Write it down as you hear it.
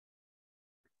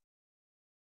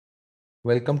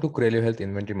Welcome to Crelio Health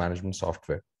Inventory Management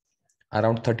Software.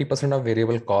 Around 30% of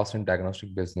variable cost in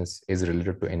diagnostic business is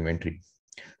related to inventory.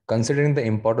 Considering the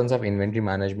importance of inventory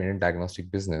management in diagnostic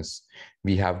business,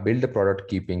 we have built the product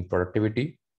keeping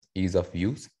productivity, ease of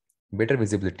use, better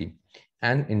visibility,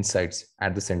 and insights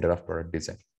at the center of product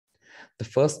design. The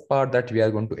first part that we are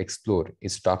going to explore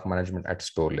is stock management at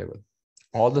store level.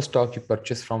 All the stock you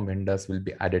purchase from vendors will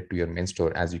be added to your main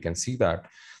store. As you can see that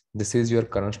this is your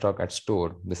current stock at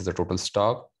store. This is the total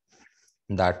stock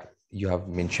that you have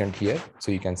mentioned here.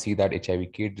 So you can see that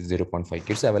HIV kit, 0.5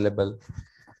 kits available.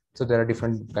 So there are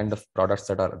different kind of products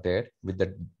that are there with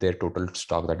their total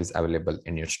stock that is available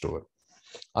in your store.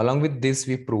 Along with this,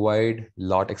 we provide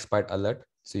lot expired alert.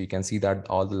 So you can see that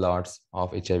all the lots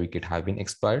of HIV kit have been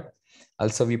expired.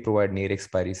 Also, we provide near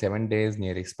expiry 7 days,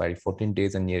 near expiry 14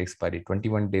 days, and near expiry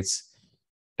 21 days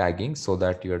tagging so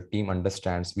that your team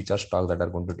understands which are stocks that are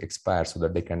going to expire so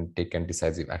that they can take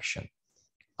decisive action.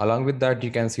 Along with that,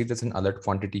 you can see there's an alert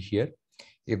quantity here.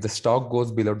 If the stock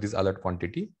goes below this alert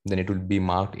quantity, then it will be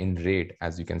marked in red,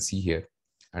 as you can see here.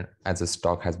 And as the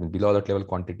stock has been below alert level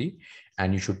quantity,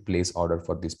 and you should place order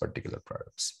for these particular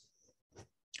products.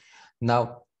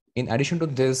 Now, in addition to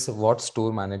this, what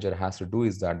store manager has to do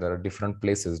is that there are different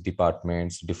places,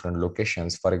 departments, different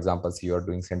locations. For example, so you are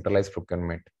doing centralized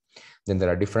procurement. Then there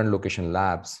are different location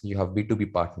labs. You have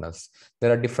B2B partners.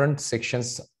 There are different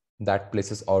sections that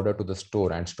places order to the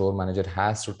store, and store manager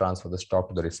has to transfer the stock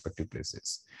to the respective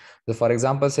places. So for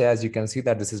example, say, as you can see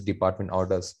that this is department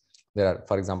orders. There are,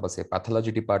 for example, say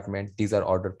pathology department. These are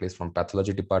order placed from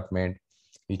pathology department.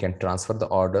 We can transfer the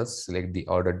orders, select the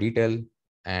order detail,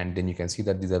 and then you can see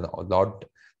that these are the lot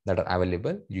that are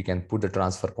available. You can put the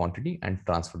transfer quantity and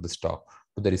transfer the stock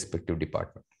to the respective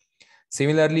department.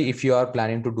 Similarly, if you are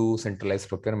planning to do centralized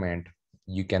procurement,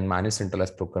 you can manage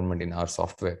centralized procurement in our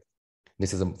software.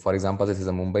 This is, for example, this is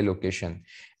a Mumbai location,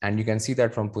 and you can see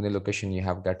that from Pune location, you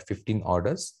have got 15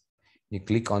 orders. You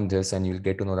click on this and you'll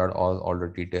get to know that all order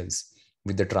details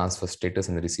with the transfer status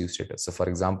and the receive status. So for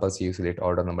example, so you select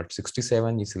order number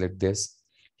 67, you select this.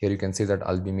 Here you can see that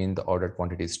albumin, the ordered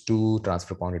quantity is 2,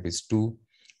 transfer quantity is 2,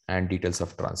 and details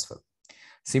of transfer.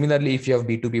 Similarly, if you have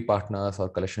B2B partners or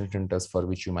collection centers for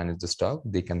which you manage the stock,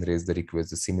 they can raise the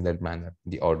request in a similar manner,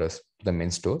 the orders to the main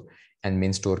store, and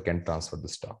main store can transfer the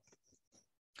stock.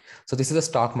 So this is a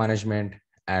stock management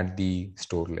at the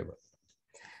store level.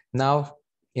 Now,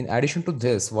 in addition to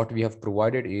this, what we have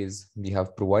provided is we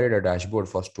have provided a dashboard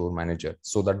for store manager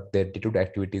so that their day-to-day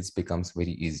activities becomes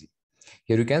very easy.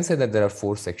 Here you can say that there are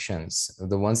 4 sections.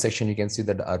 The one section you can see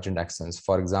that the urgent actions.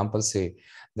 For example, say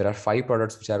there are 5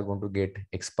 products which are going to get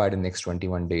expired in the next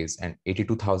 21 days and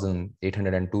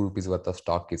 82,802 rupees worth of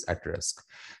stock is at risk.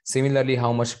 Similarly,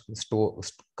 how much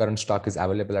current stock is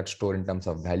available at store in terms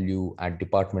of value at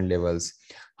department levels,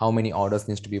 how many orders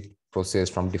needs to be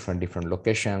processed from different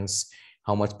locations,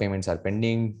 how much payments are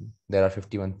pending. There are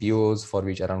 51 POs for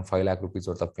which around 5 lakh rupees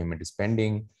worth of payment is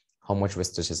pending, how much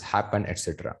wastage has happened,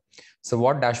 etc. So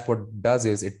what dashboard does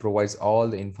is it provides all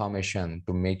the information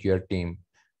to make your team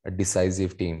a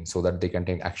decisive team so that they can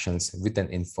take actions with an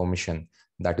information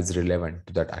that is relevant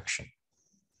to that action.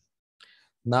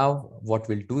 Now, what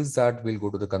we'll do is that we'll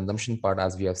go to the consumption part,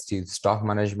 as we have seen stock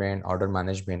management, order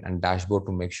management, and dashboard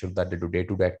to make sure that the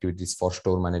day-to-day activities for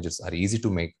store managers are easy to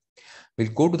make. We'll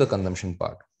go to the consumption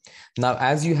part. Now,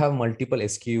 as you have multiple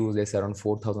SKUs, there's around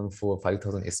 4,000,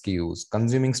 5,000 SKUs,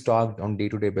 consuming stock on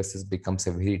day-to-day basis becomes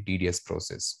a very tedious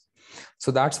process.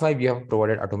 So that's why we have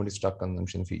provided automated stock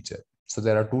consumption feature. So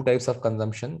there are 2 types of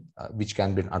consumption which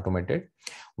can be automated.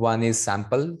 One is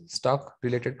sample stock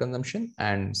related consumption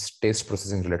and taste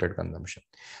processing related consumption.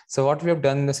 So what we have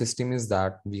done in the system is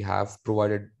that we have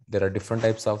provided, there are different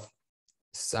types of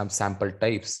sample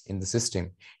types in the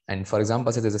system. And for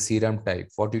example, say there's a serum type.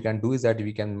 What you can do is that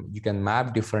you can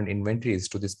map different inventories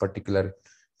to this particular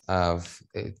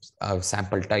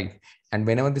sample type. And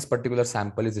whenever this particular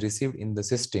sample is received in the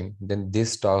system, then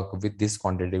this stock with this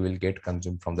quantity will get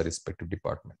consumed from the respective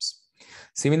departments.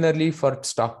 Similarly, for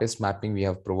stock test mapping, we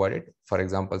have provided, for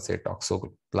example, say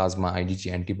toxoplasma IgG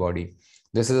antibody.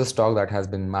 This is a stock that has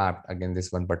been mapped against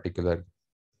this one particular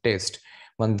test.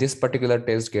 When this particular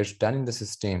test gets done in the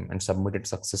system and submitted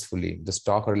successfully, the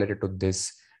stock related to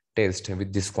this test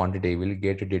with this quantity will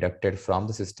get deducted from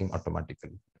the system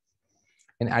automatically.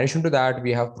 In addition to that,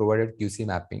 we have provided QC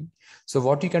mapping. So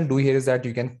what you can do here is that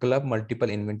you can club multiple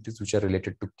inventories which are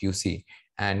related to QC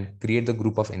and create the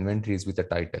group of inventories with a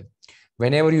title.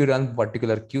 Whenever you run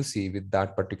particular QC with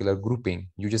that particular grouping,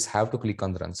 you just have to click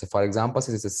on run. So for example, this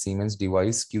is a Siemens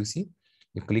device QC.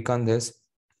 You click on this,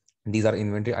 These are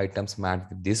inventory items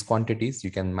mapped with these quantities.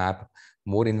 You can map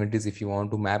more inventories if you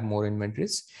want to map more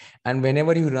inventories. And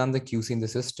whenever you run the QC in the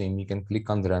system, you can click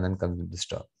on the run and consume the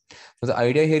stock. So the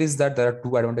idea here is that there are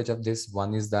two advantages of this.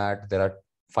 One is that there are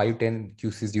 5-10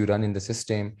 QCs you run in the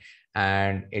system,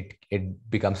 and it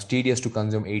becomes tedious to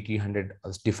consume 80-100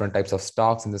 different types of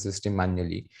stocks in the system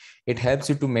manually. It helps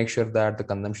you to make sure that the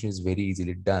consumption is very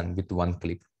easily done with one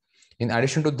click. In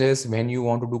addition to this, when you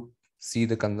want to see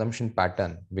the consumption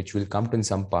pattern, which will come to in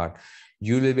some part,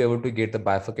 you will be able to get the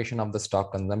bifurcation of the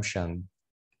stock consumption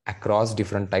across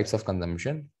different types of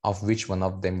consumption, of which one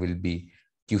of them will be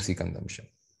QC consumption.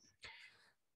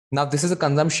 Now, this is a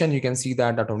consumption. You can see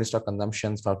that atomic stock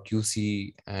consumptions for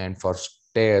QC and for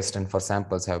test and for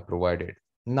samples have provided.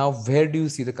 Now, where do you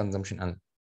see the consumption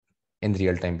in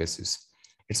real-time basis?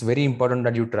 It's very important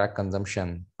that you track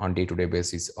consumption on day-to-day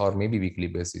basis or maybe weekly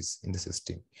basis in the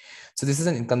system. So this is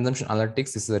an consumption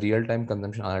analytics. This is a real-time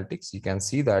consumption analytics. You can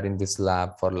see that in this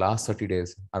lab for last 30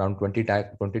 days, around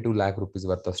 22 lakh rupees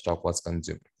worth of stock was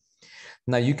consumed.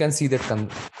 Now you can see that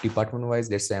department-wise,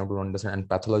 let's say I want to understand and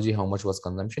pathology, how much was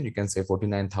consumption. You can say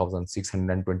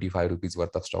 49,625 rupees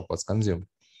worth of stock was consumed.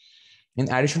 In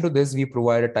addition to this, we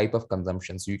provide a type of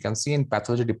consumption. So you can see in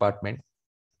pathology department,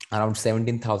 around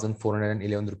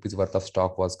 17,411 rupees worth of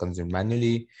stock was consumed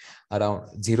manually.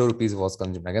 Around 0 rupees was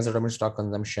consumed against automated stock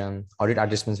consumption. Audit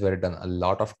adjustments were done a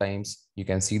lot of times. You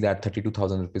can see that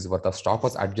 32,000 rupees worth of stock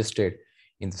was adjusted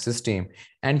in the system,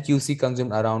 and QC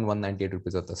consumed around 198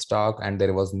 rupees of the stock, and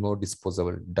there was no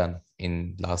disposable done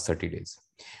in last 30 days.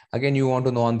 Again, you want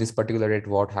to know on this particular rate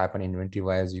what happened inventory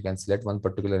wise. You can select one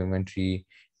particular inventory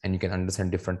and you can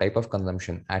understand different type of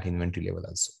consumption at inventory level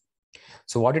also.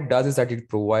 So what it does is that it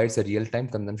provides a real-time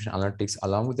consumption analytics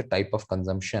along with the type of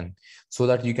consumption, so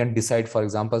that you can decide, for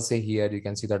example, say here, you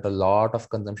can see that a lot of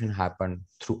consumption happened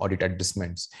through audit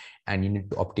adjustments, and you need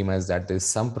to optimize that. There's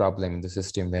some problem in the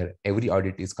system where every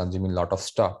audit is consuming a lot of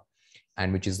stock,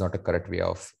 and which is not a correct way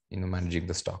of managing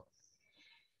the stock.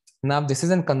 Now, this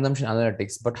isn't consumption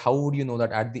analytics, but how would you know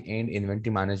that at the end,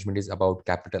 inventory management is about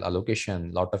capital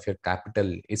allocation? A lot of your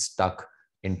capital is stuck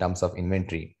in terms of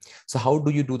inventory. So how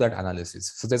do you do that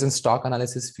analysis? So there's a stock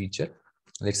analysis feature.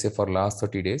 Let's say for last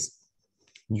 30 days,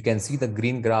 you can see the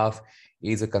green graph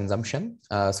is a consumption.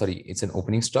 It's an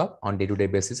opening stock on day-to-day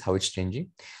basis, how it's changing.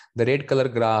 The red color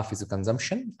graph is a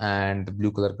consumption and the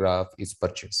blue color graph is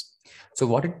purchase. So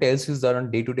what it tells you is that on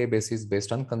day-to-day basis,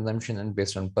 based on consumption and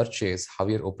based on purchase, how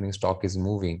your opening stock is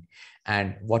moving.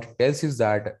 And what it tells you is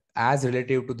that as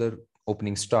relative to the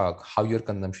opening stock, how your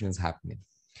consumption is happening.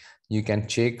 You can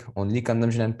check only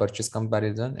consumption and purchase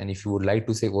comparison. And if you would like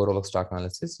to say overall stock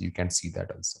analysis, you can see that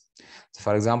also. So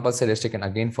for example, say let's take an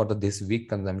again for this week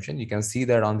consumption. You can see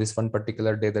that on this one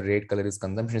particular day, the red color is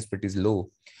consumption is pretty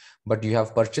low, but you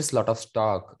have purchased a lot of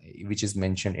stock, which is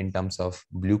mentioned in terms of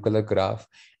blue color graph.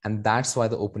 And that's why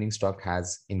the opening stock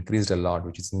has increased a lot,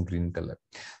 which is in green color.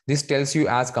 This tells you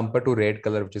as compared to red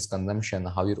color, which is consumption,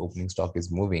 how your opening stock is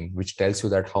moving, which tells you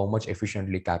that how much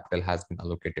efficiently capital has been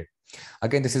allocated.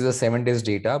 Again, this is a 7 days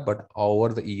data, but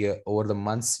over the year, over the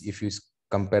months, if you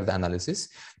compare the analysis,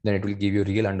 then it will give you a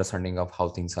real understanding of how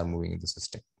things are moving in the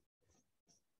system.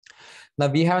 Now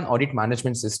we have an audit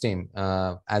management system.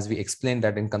 As we explained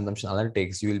that in consumption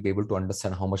analytics, you will be able to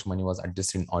understand how much money was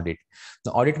adjusted in audit.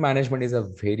 The audit management is a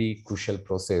very crucial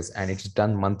process, and it's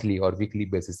done monthly or weekly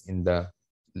basis in the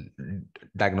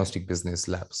diagnostic business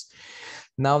labs.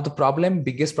 Now the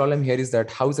biggest problem here is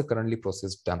that how is the currently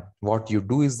process done? What you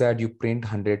do is that you print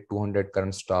 100, 200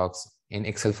 current stocks in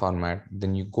Excel format.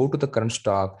 Then you go to the current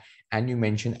stock and you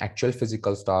mention actual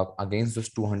physical stock against those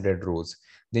 200 rows.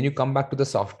 Then you come back to the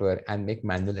software and make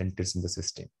manual entries in the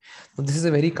system. So this is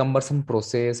a very cumbersome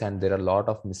process, and there are a lot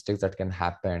of mistakes that can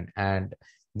happen. And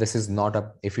this is not an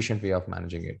efficient way of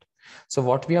managing it. So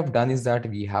what we have done is that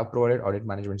we have provided audit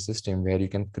management system where you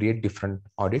can create different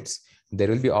audits. There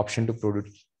will be option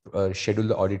to schedule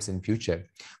the audits in future.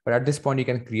 But at this point, you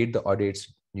can create the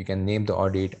audits, you can name the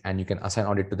audit, and you can assign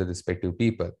audit to the respective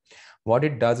people. What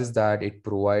it does is that it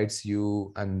provides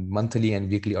you a monthly and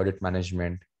weekly audit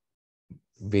management.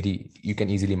 You can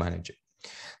easily manage it.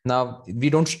 Now, we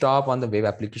don't stop on the web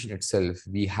application itself.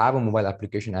 We have a mobile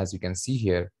application, as you can see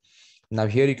here. Now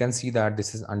here you can see that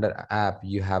this is under app.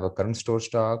 You have a current store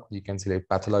stock. You can select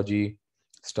pathology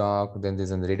stock. Then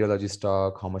there's a radiology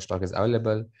stock, how much stock is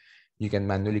available. You can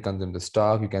manually consume the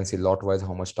stock. You can see lot wise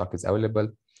how much stock is available.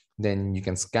 Then you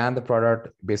can scan the product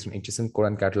based on HSN code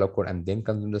and catalog code and then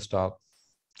consume the stock.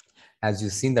 As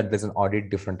you've seen that there's an audit,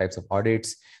 different types of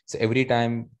audits. So every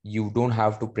time you don't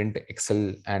have to print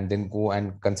Excel and then go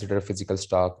and consider physical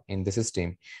stock in the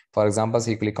system. For example,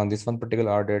 so you click on this one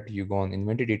particular audit, you go on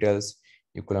inventory details,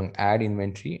 you click on add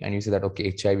inventory, and you see that,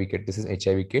 okay, HIV kit, this is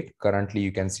HIV kit. Currently,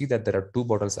 you can see that there are 2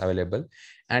 bottles available,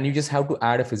 and you just have to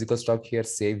add a physical stock here,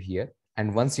 save here.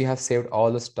 And once you have saved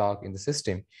all the stock in the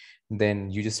system,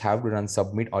 then you just have to run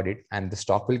submit audit, and the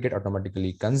stock will get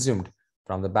automatically consumed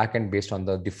from the backend based on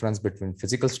the difference between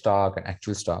physical stock and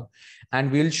actual stock.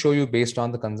 And we'll show you based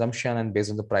on the consumption and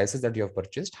based on the prices that you have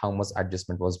purchased, how much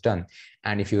adjustment was done.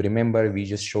 And if you remember, we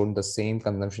just showed the same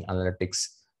consumption analytics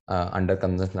under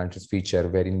consumption analytics feature,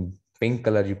 where in pink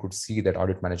color, you could see that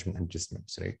audit management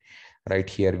adjustments, right? Right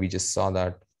here, we just saw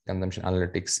that consumption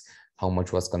analytics, how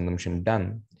much was consumption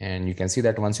done. And you can see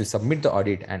that once you submit the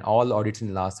audit and all audits in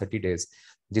the last 30 days,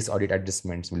 these audit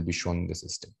adjustments will be shown in the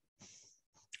system.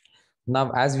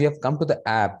 Now, as we have come to the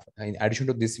app, in addition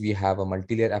to this, we have a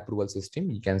multi-layer approval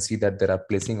system. You can see that there are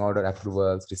placing order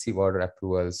approvals, receive order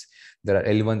approvals. There are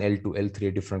L1, L2,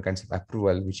 L3 different kinds of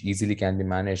approval, which easily can be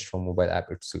managed from mobile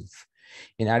app itself.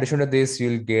 In addition to this,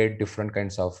 you'll get different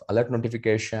kinds of alert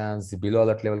notifications, below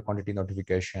alert level quantity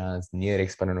notifications, near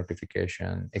expiry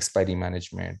notification, expiry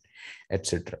management,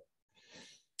 etc.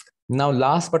 Now,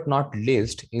 last but not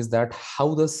least is that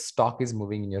how the stock is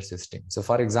moving in your system. So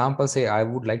for example, say I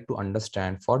would like to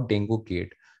understand for dengue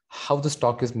kit, how the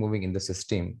stock is moving in the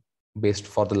system based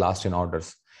for the last in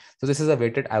orders. So this is a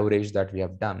weighted average that we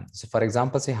have done. So for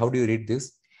example, say, how do you read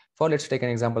this? For let's take an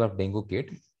example of dengue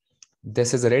kit.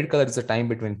 This is a red color is the time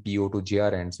between PO to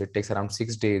GRN. So it takes around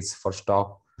 6 days for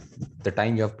stock, the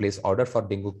time you have placed order for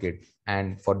dengue kit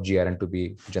and for GRN to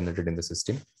be generated in the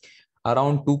system.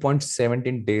 Around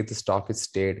 2.17 days, the stock is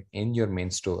stayed in your main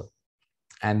store.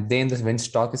 And then when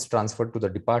stock is transferred to the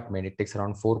department, it takes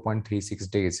around 4.36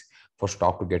 days for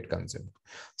stock to get consumed.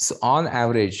 So on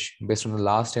average, based on the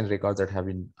last 10 records that have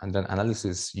been under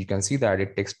analysis, you can see that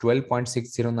it takes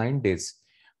 12.609 days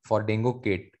for dengue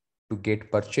kit to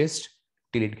get purchased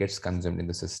till it gets consumed in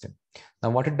the system.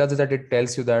 Now, what it does is that it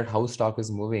tells you that how stock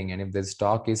is moving. And if the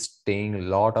stock is staying a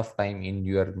lot of time in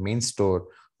your main store,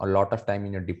 a lot of time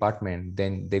in your department,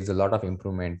 then there's a lot of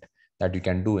improvement that you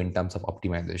can do in terms of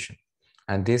optimization.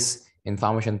 And this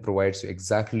information provides you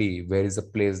exactly where is the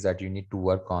place that you need to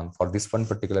work on for this one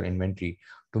particular inventory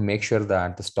to make sure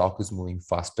that the stock is moving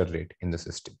faster rate in the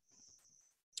system.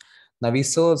 Now we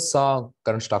saw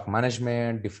current stock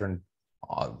management, different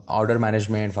order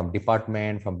management from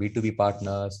department, from B2B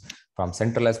partners, from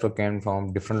centralized procurement,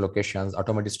 from different locations,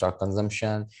 automated stock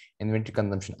consumption, inventory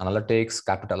consumption analytics,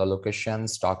 capital allocation,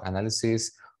 stock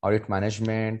analysis, audit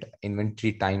management,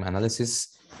 inventory time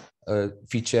analysis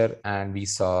feature. And we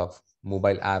saw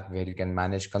mobile app where you can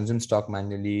manage consume stock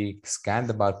manually, scan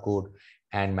the barcode,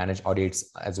 and manage audits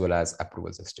as well as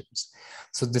approval systems.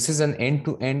 So this is an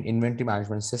end-to-end inventory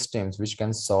management systems which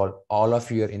can solve all of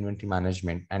your inventory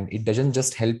management. And it doesn't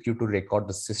just help you to record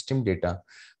the system data,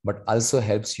 but also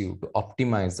helps you to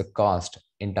optimize the cost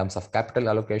in terms of capital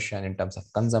allocation, in terms of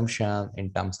consumption,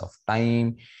 in terms of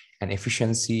time and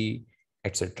efficiency,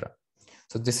 etc.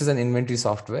 So this is an inventory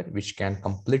software which can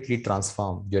completely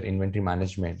transform your inventory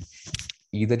management.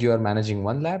 Either you are managing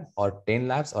 1 lab or 10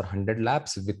 labs or 100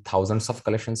 labs with thousands of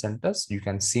collection centers, you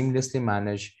can seamlessly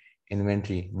manage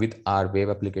inventory with our web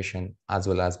application as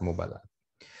well as mobile app.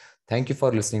 Thank you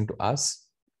for listening to us.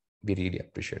 We really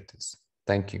appreciate this.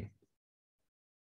 Thank you.